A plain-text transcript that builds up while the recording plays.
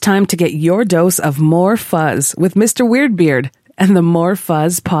Time to get your dose of more fuzz with Mr. Weirdbeard and the More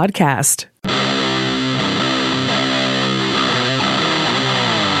Fuzz podcast.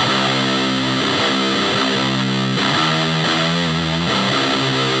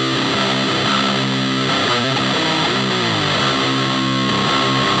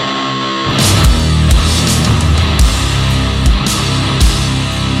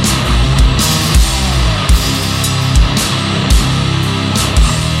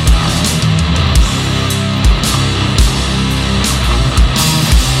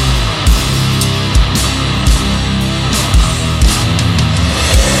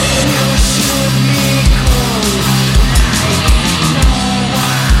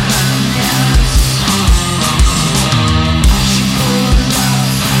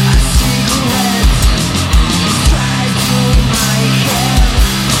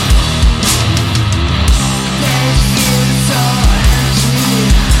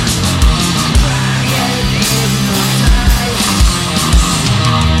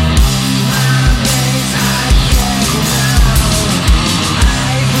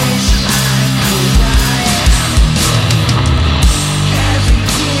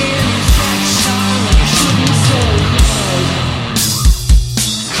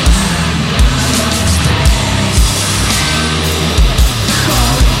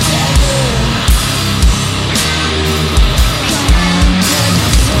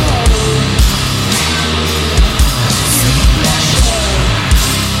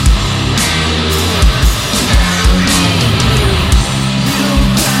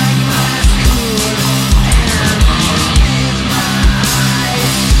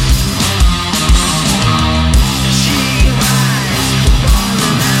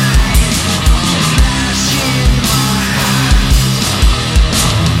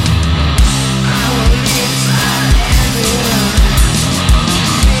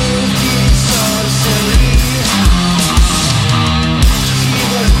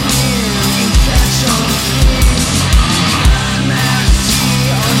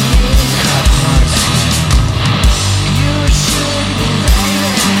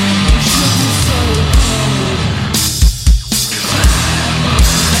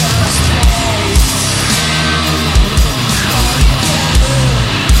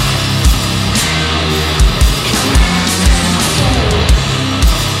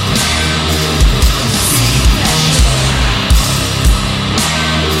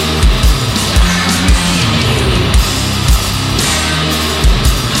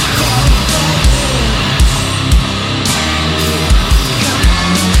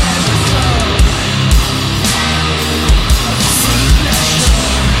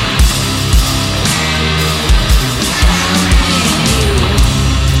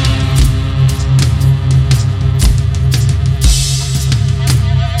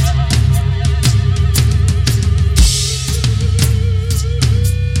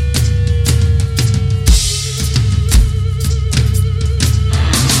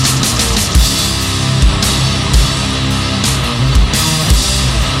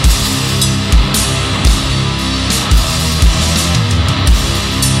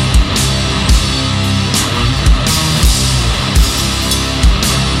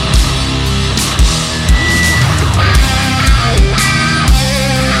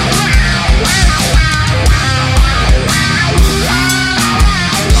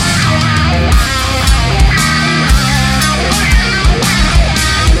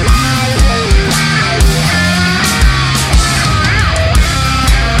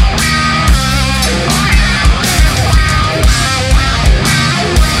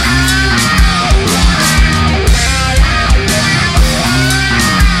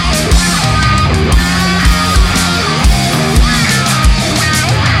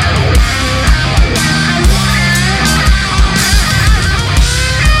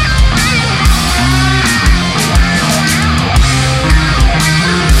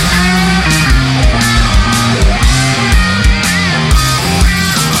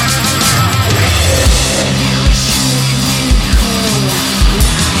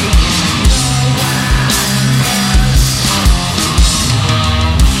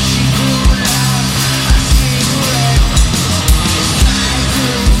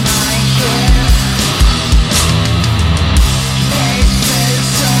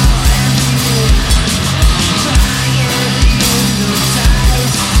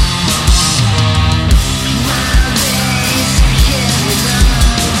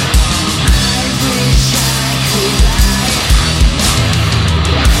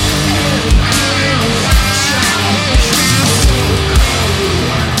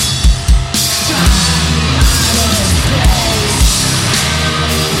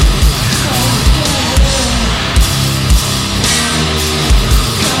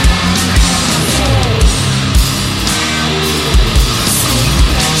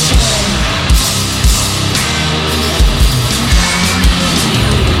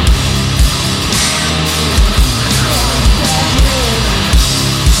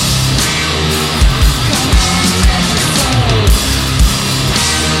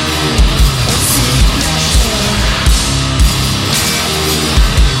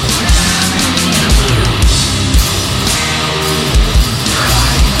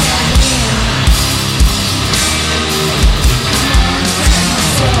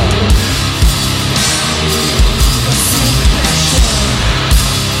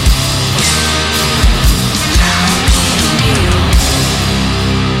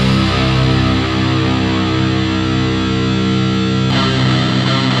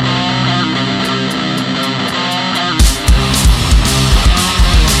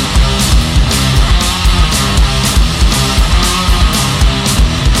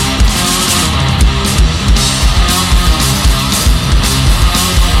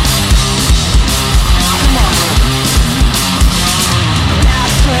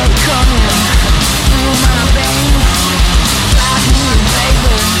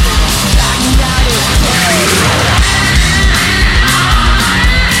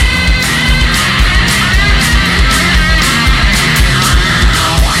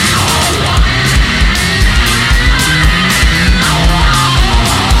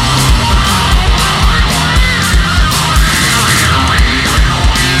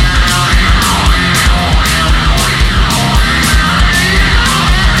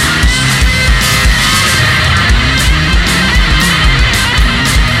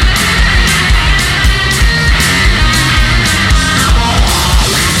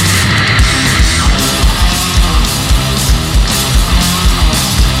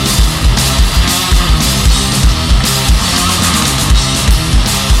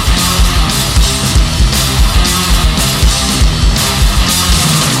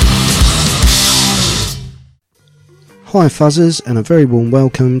 Hi Fuzzers, and a very warm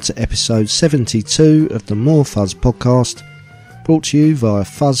welcome to episode 72 of the More Fuzz podcast, brought to you via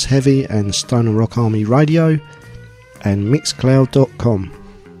Fuzz Heavy and Stoner Rock Army Radio and Mixcloud.com.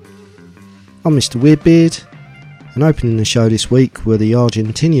 I'm Mr. Weirdbeard, and opening the show this week were the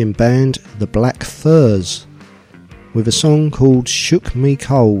Argentinian band The Black Fuzz, with a song called Shook Me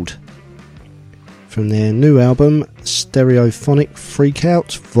Cold, from their new album Stereophonic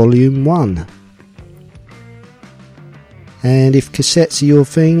Freakout Volume 1. And if cassettes are your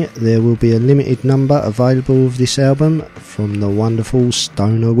thing, there will be a limited number available of this album from the wonderful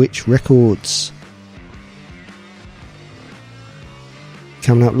Stoner Witch Records.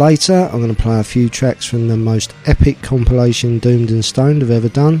 Coming up later, I'm going to play a few tracks from the most epic compilation Doomed and Stoned have ever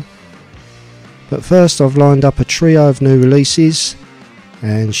done. But first, I've lined up a trio of new releases,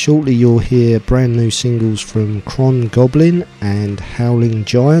 and shortly you'll hear brand new singles from Cron Goblin and Howling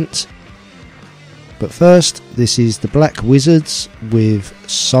Giant. But first, this is the Black Wizards with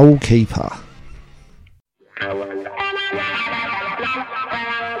Soul Keeper.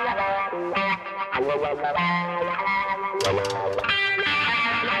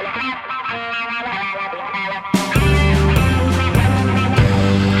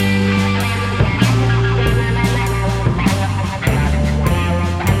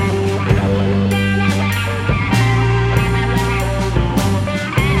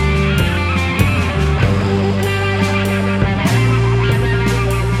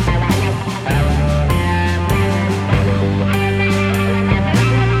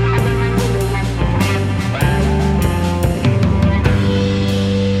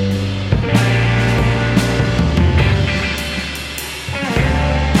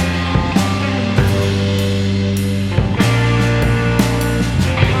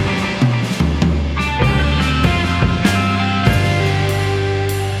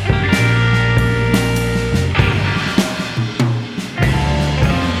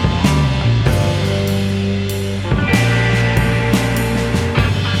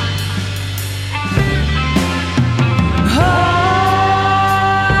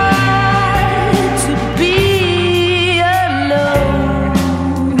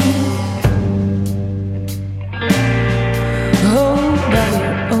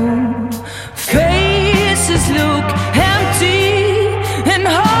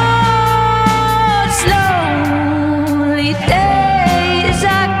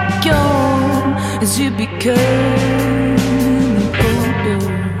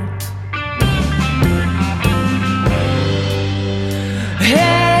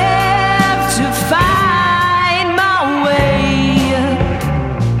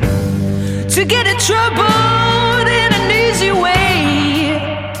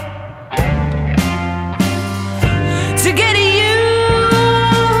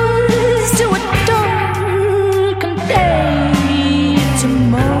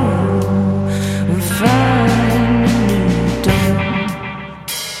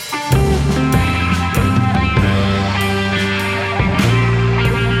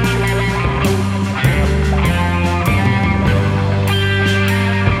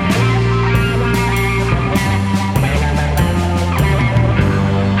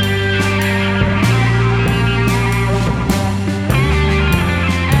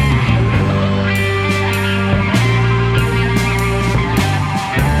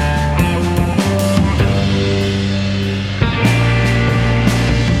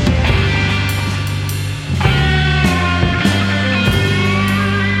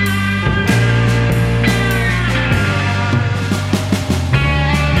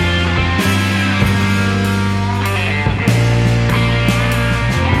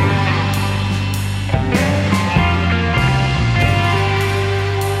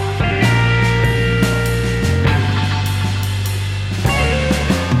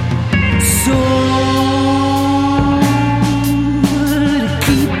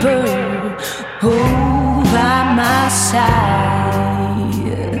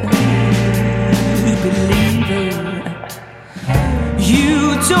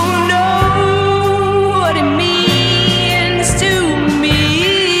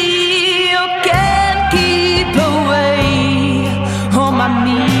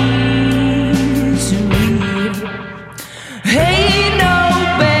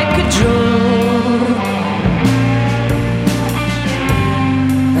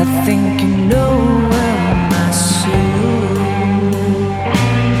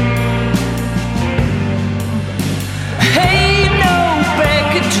 Hey, no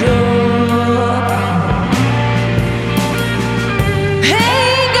back control.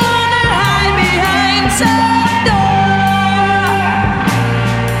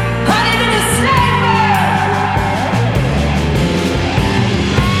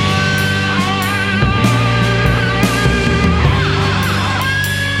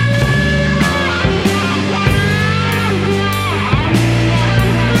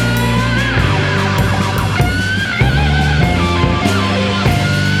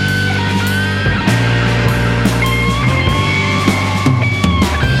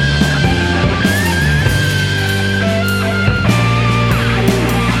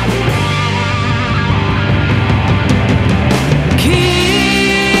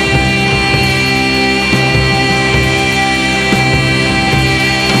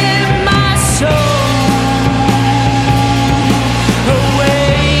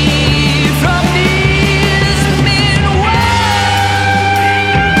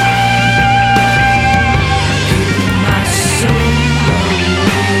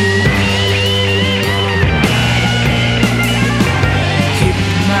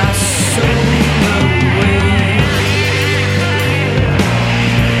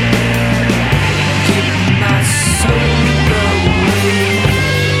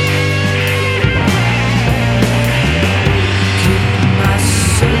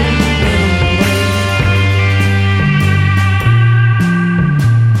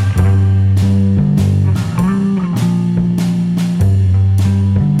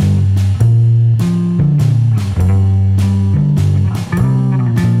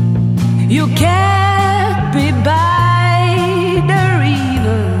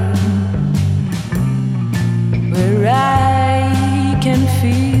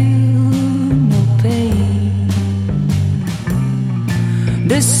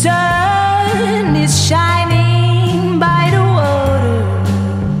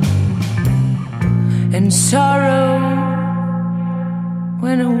 and sorrow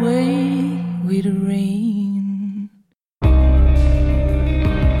went away with the rain.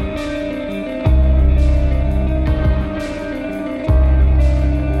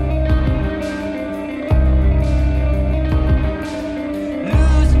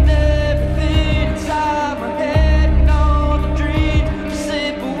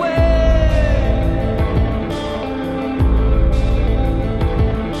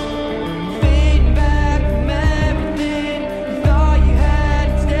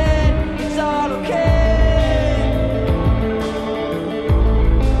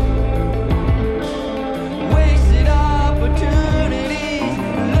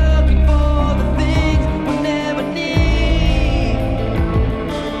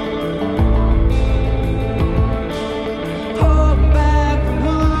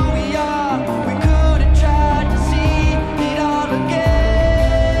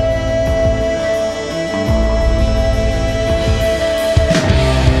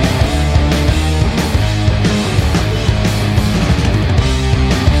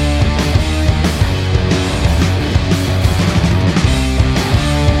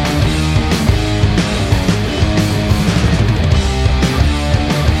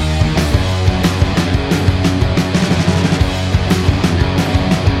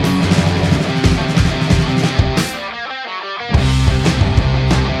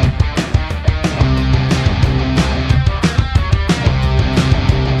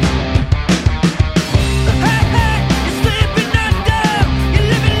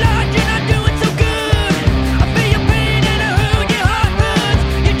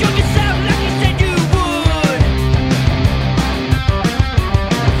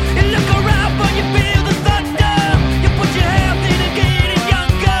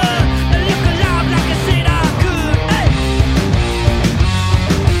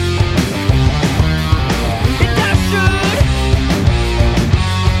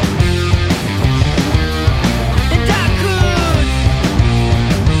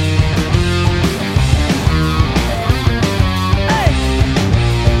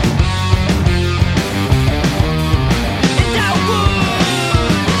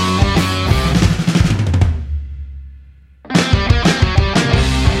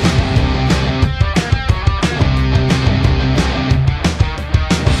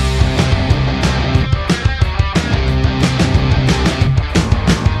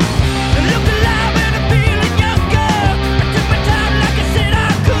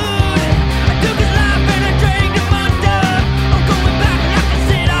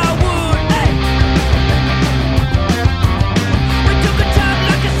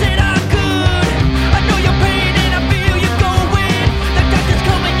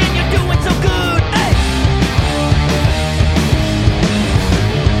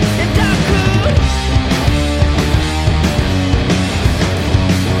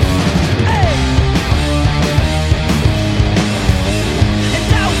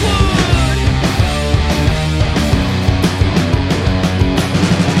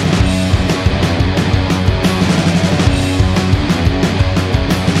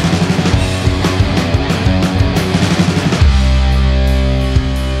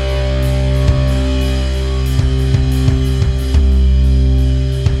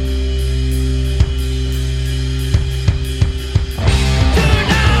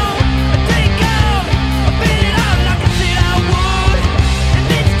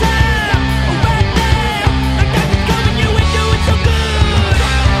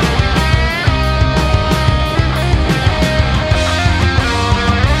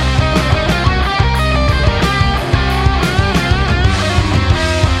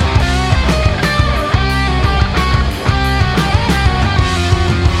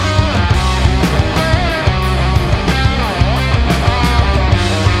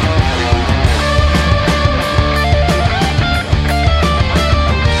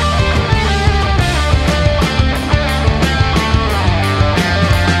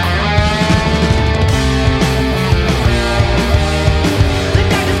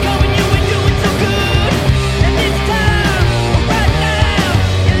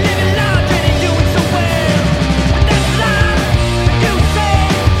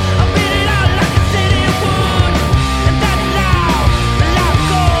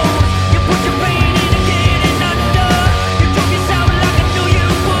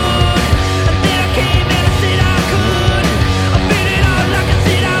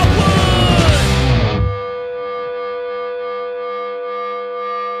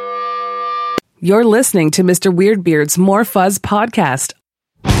 You're listening to Mr. Weirdbeard's More Fuzz podcast.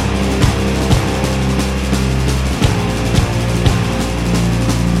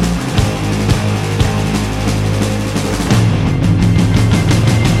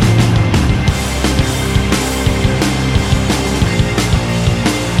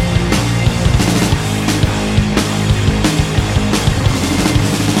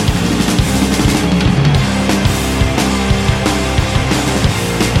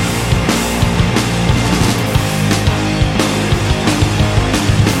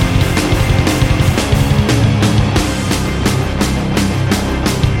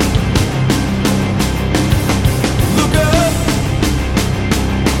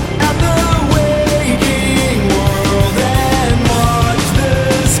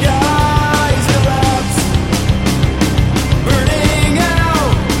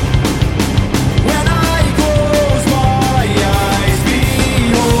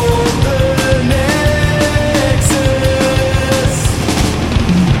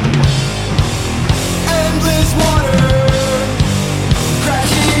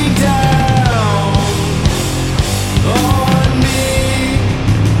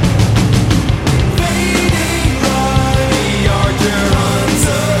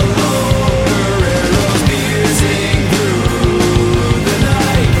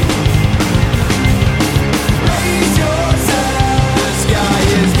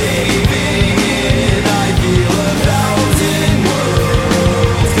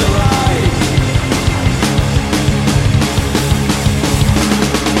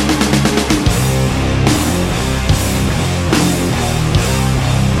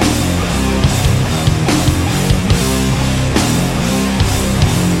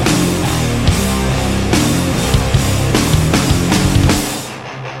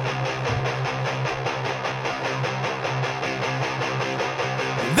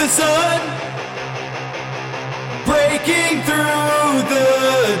 the sun breaking through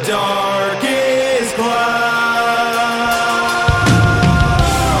the darkest cloud,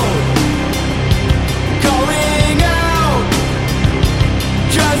 calling out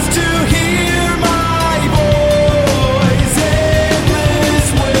just to hear my voice. Endless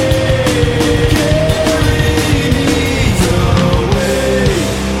way carry me away.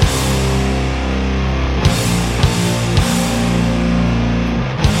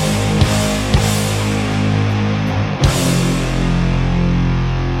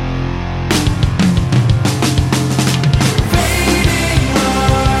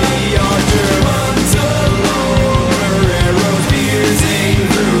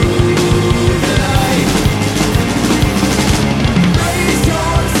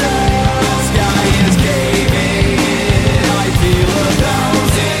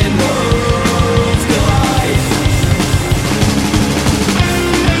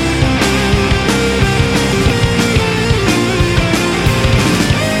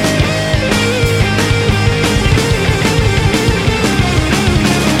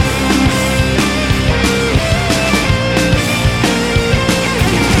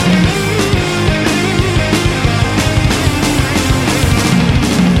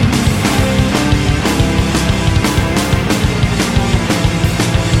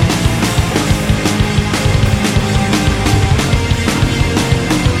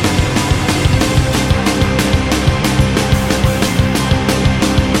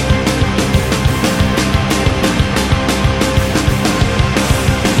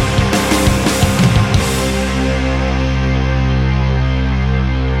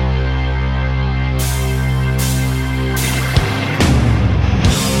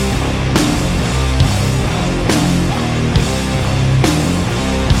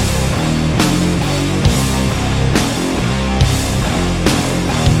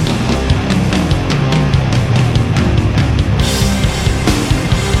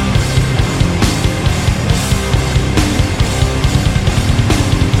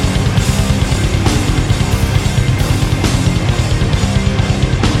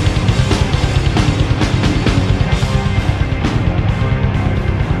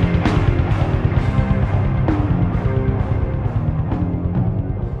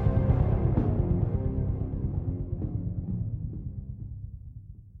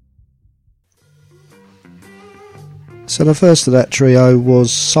 So the first of that trio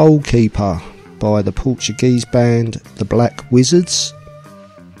was Soul Keeper by the Portuguese band The Black Wizards,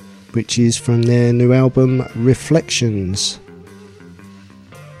 which is from their new album Reflections.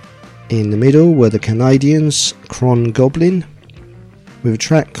 In the middle were the Canadians Cron Goblin with a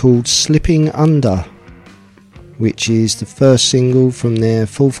track called Slipping Under, which is the first single from their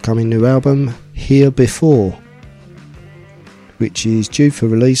forthcoming new album Here Before, which is due for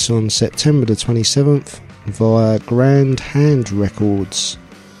release on September the 27th via Grand Hand Records.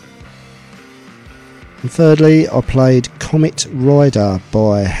 And thirdly, I played Comet Rider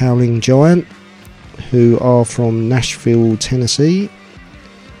by Howling Giant, who are from Nashville, Tennessee,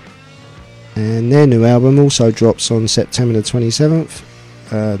 and their new album also drops on September the 27th,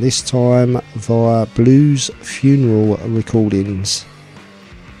 this time via Blues Funeral Recordings.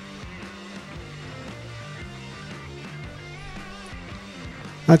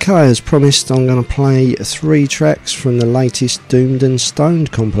 Okay, as promised, I'm going to play 3 tracks from the latest Doomed and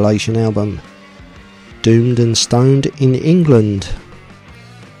Stoned compilation album, Doomed and Stoned in England,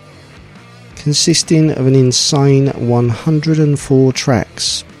 consisting of an insane 104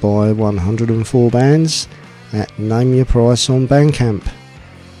 tracks by 104 bands at Name Your Price on Bandcamp.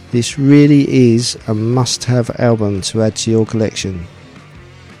 This really is a must-have album to add to your collection.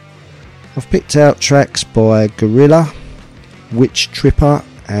 I've picked out tracks by Gorilla, Witch Tripper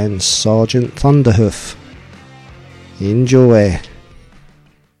and Sergeant Thunderhoof. Enjoy.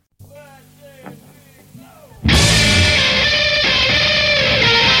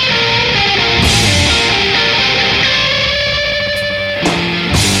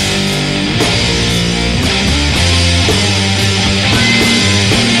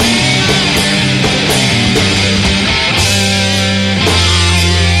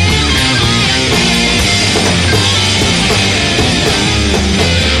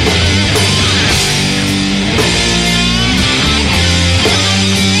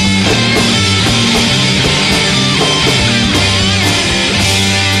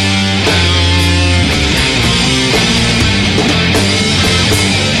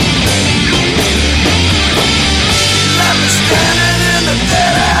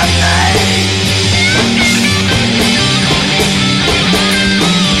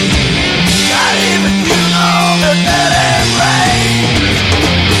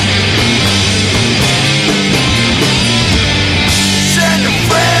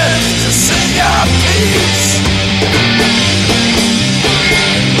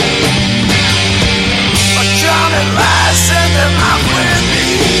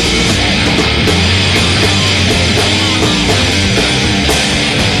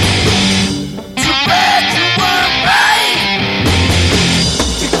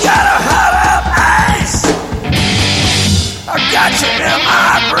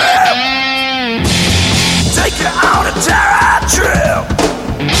 on a terror trip.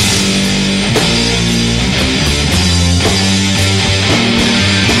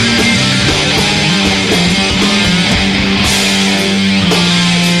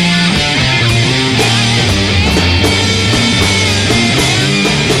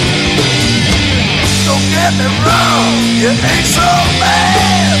 Don't get me wrong, it ain't so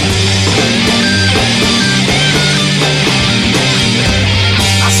bad.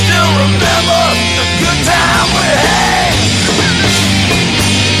 I still remember the good time we had.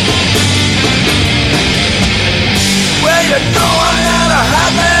 Well, you know I had a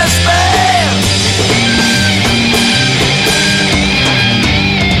happy span.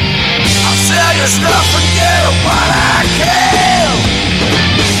 I'll sell your stuff and get what I can.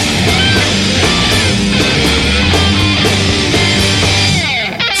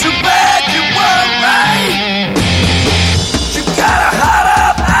 Too bad you weren't right. You got a hot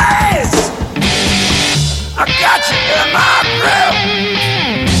up eyes. I got you in my grip.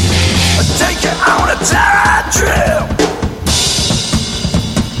 I take you on a terror trip.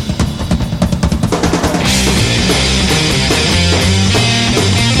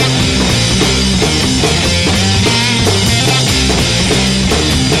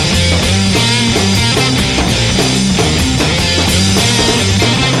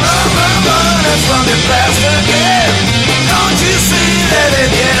 From your past again. Don't you see that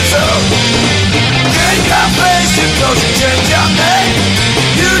it gets up? Change your face, you close and change your name.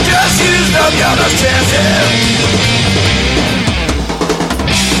 You just used up your last chance, yeah.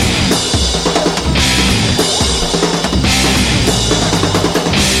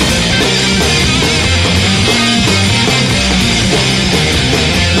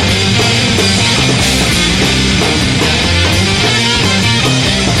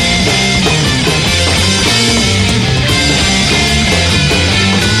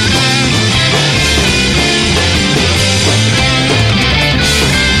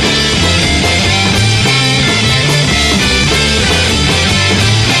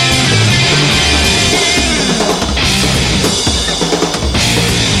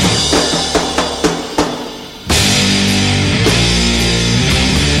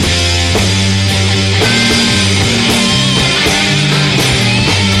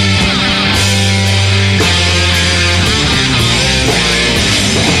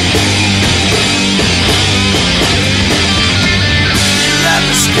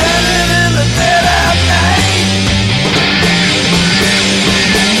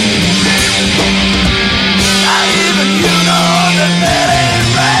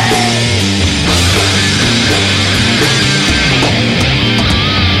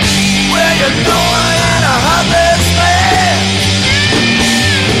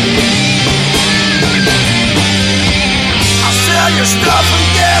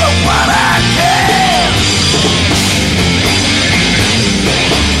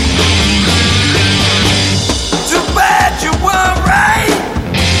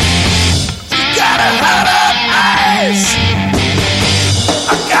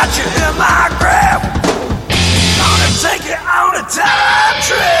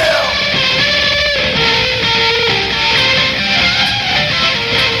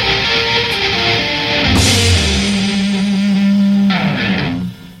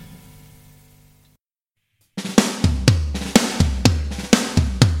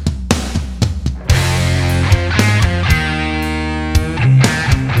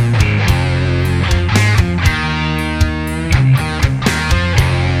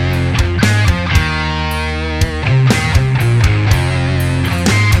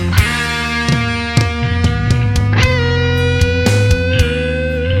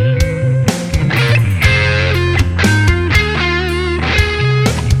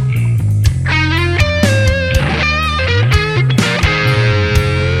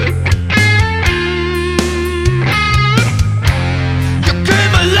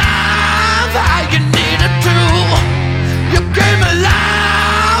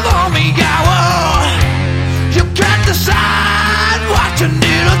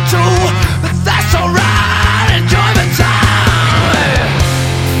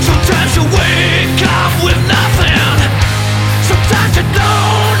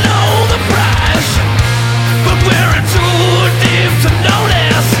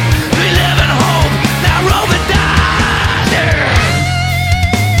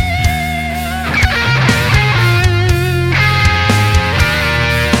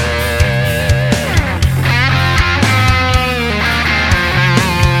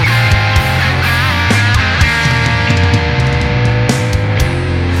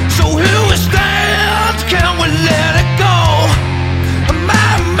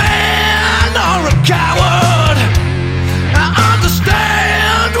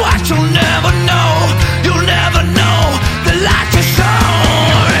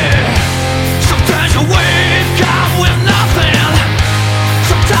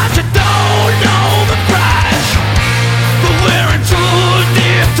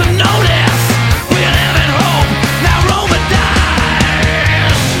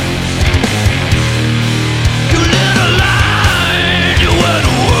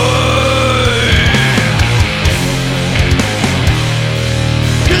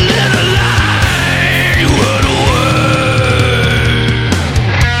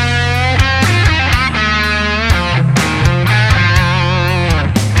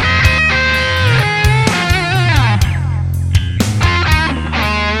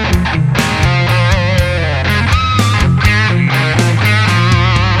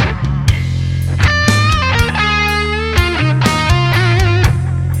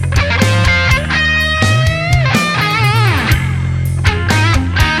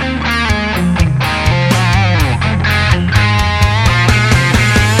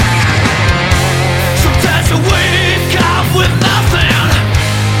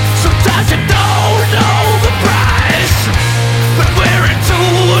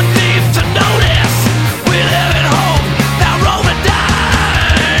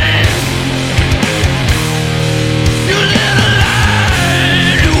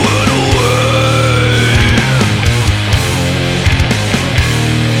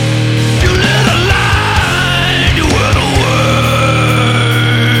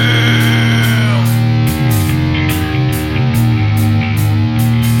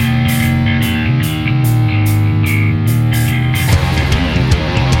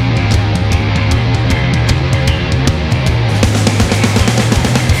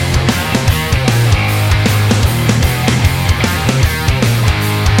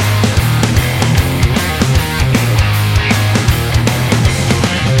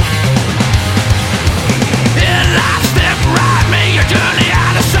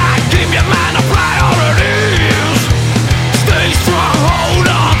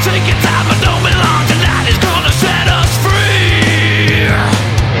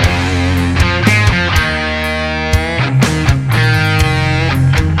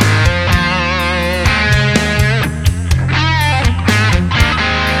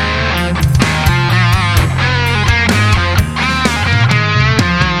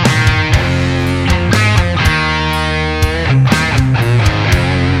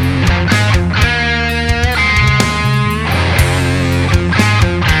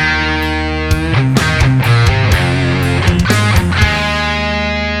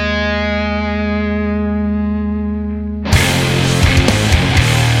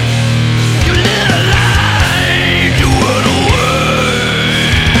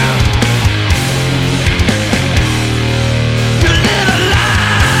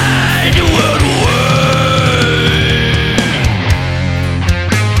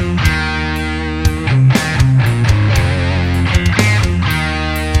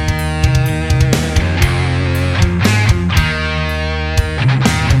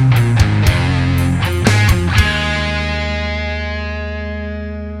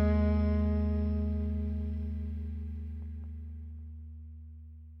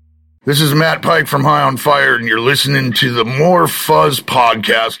 This is Matt Pike from High on Fire, and you're listening to the More Fuzz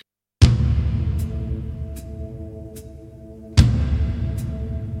podcast.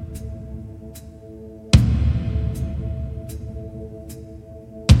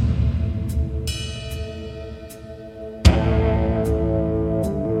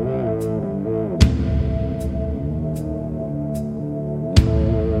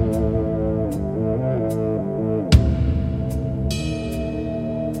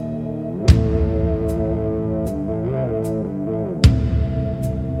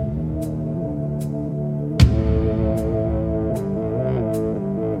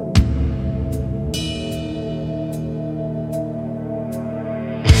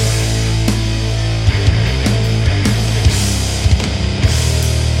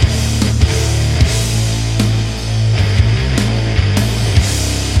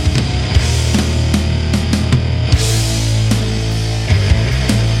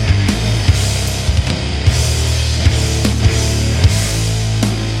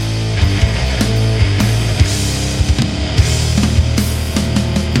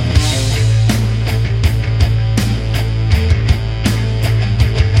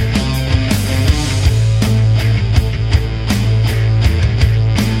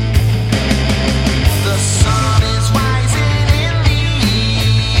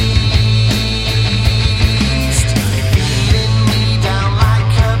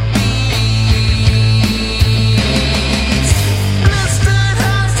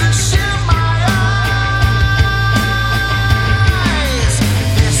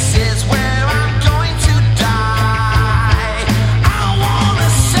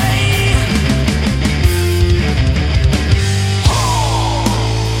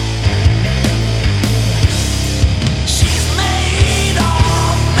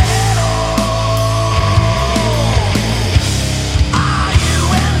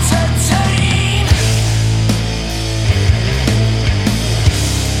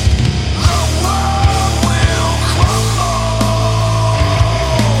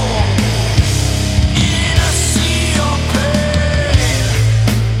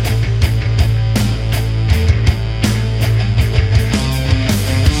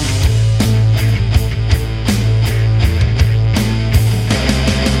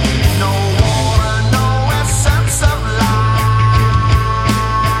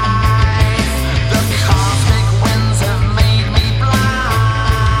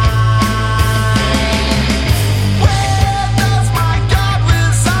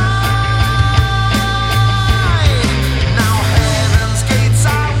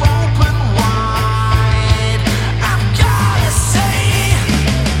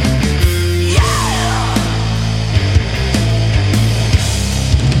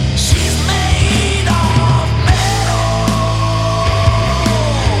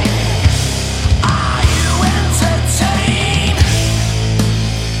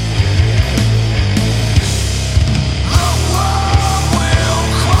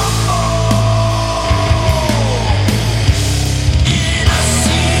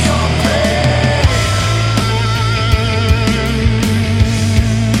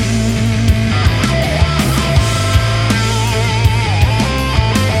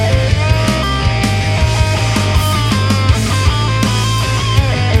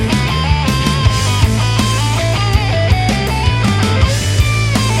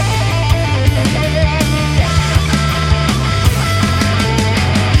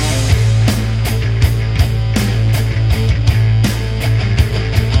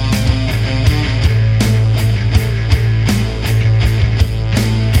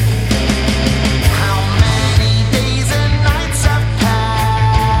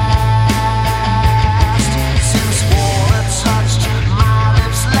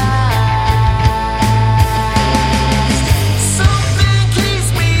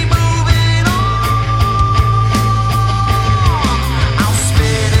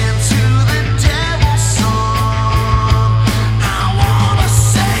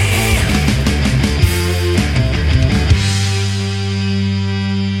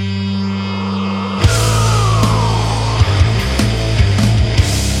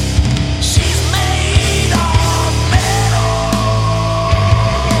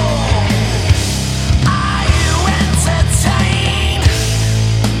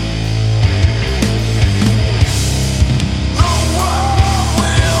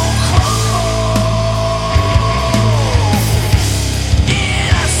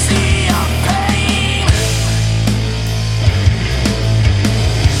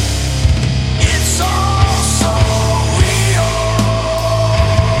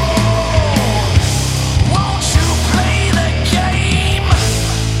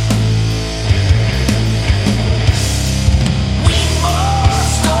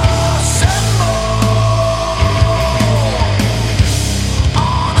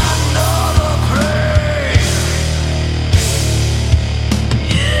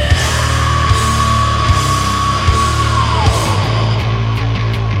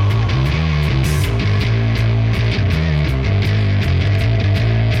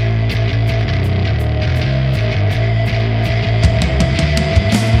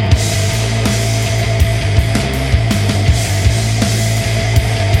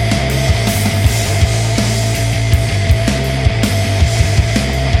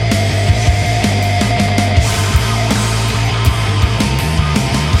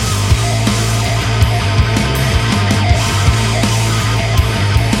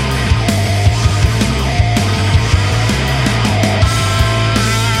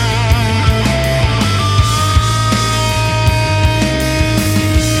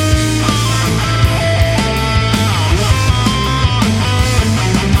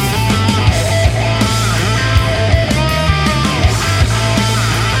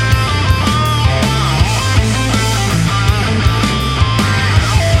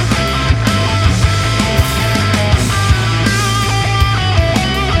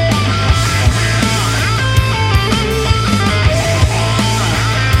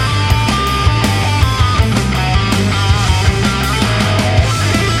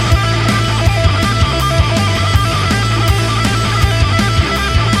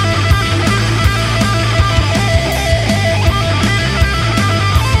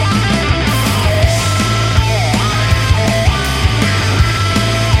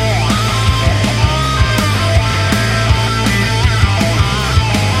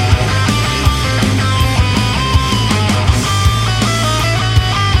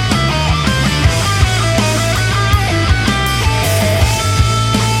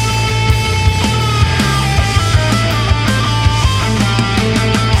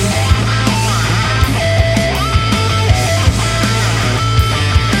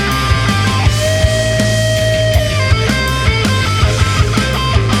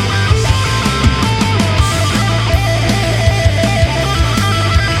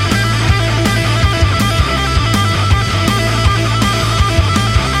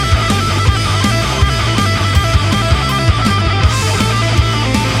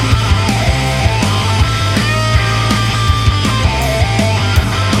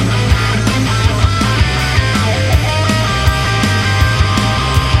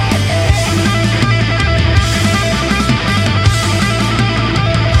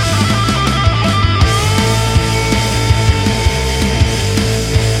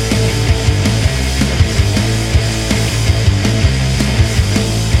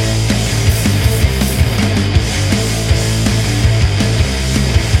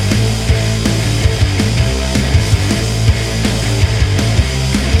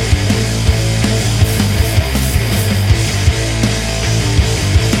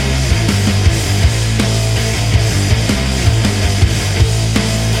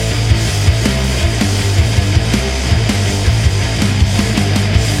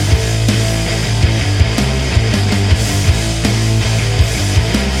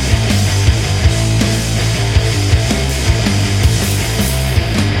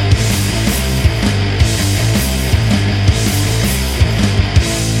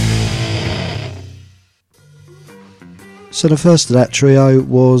 So the first of that trio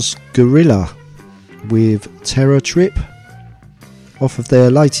was Gorilla with Terror Trip off of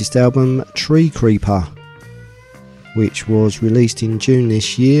their latest album Tree Creeper, which was released in June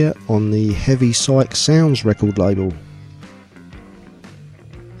this year on the Heavy Psych Sounds record label.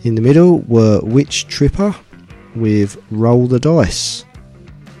 In the middle were Witch Tripper with Roll the Dice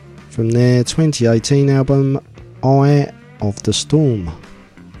from their 2018 album Eye of the Storm.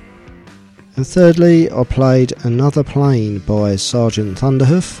 And thirdly, I played Another Plane by Sergeant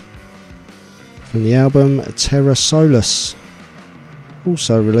Thunderhoof from the album Terra Solus,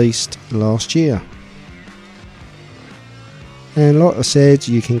 also released last year. And like I said,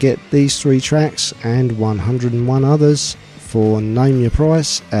 you can get these 3 tracks and 101 others for Name Your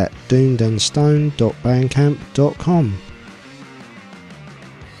Price at doomedandstone.bandcamp.com.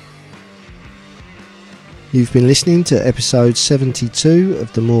 You've been listening to episode 72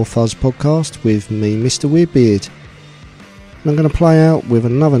 of the More Fuzz podcast with me, Mr. Weirdbeard. And I'm going to play out with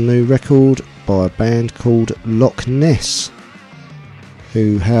another new record by a band called Loch Ness,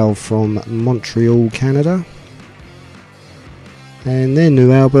 who hail from Montreal, Canada. And their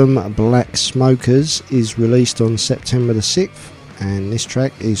new album, Black Smokers, is released on September the 6th, and this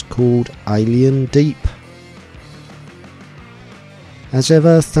track is called Alien Deep. As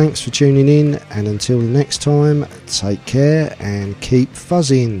ever, thanks for tuning in, and until the next time, take care and keep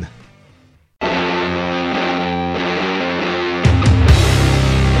fuzzing.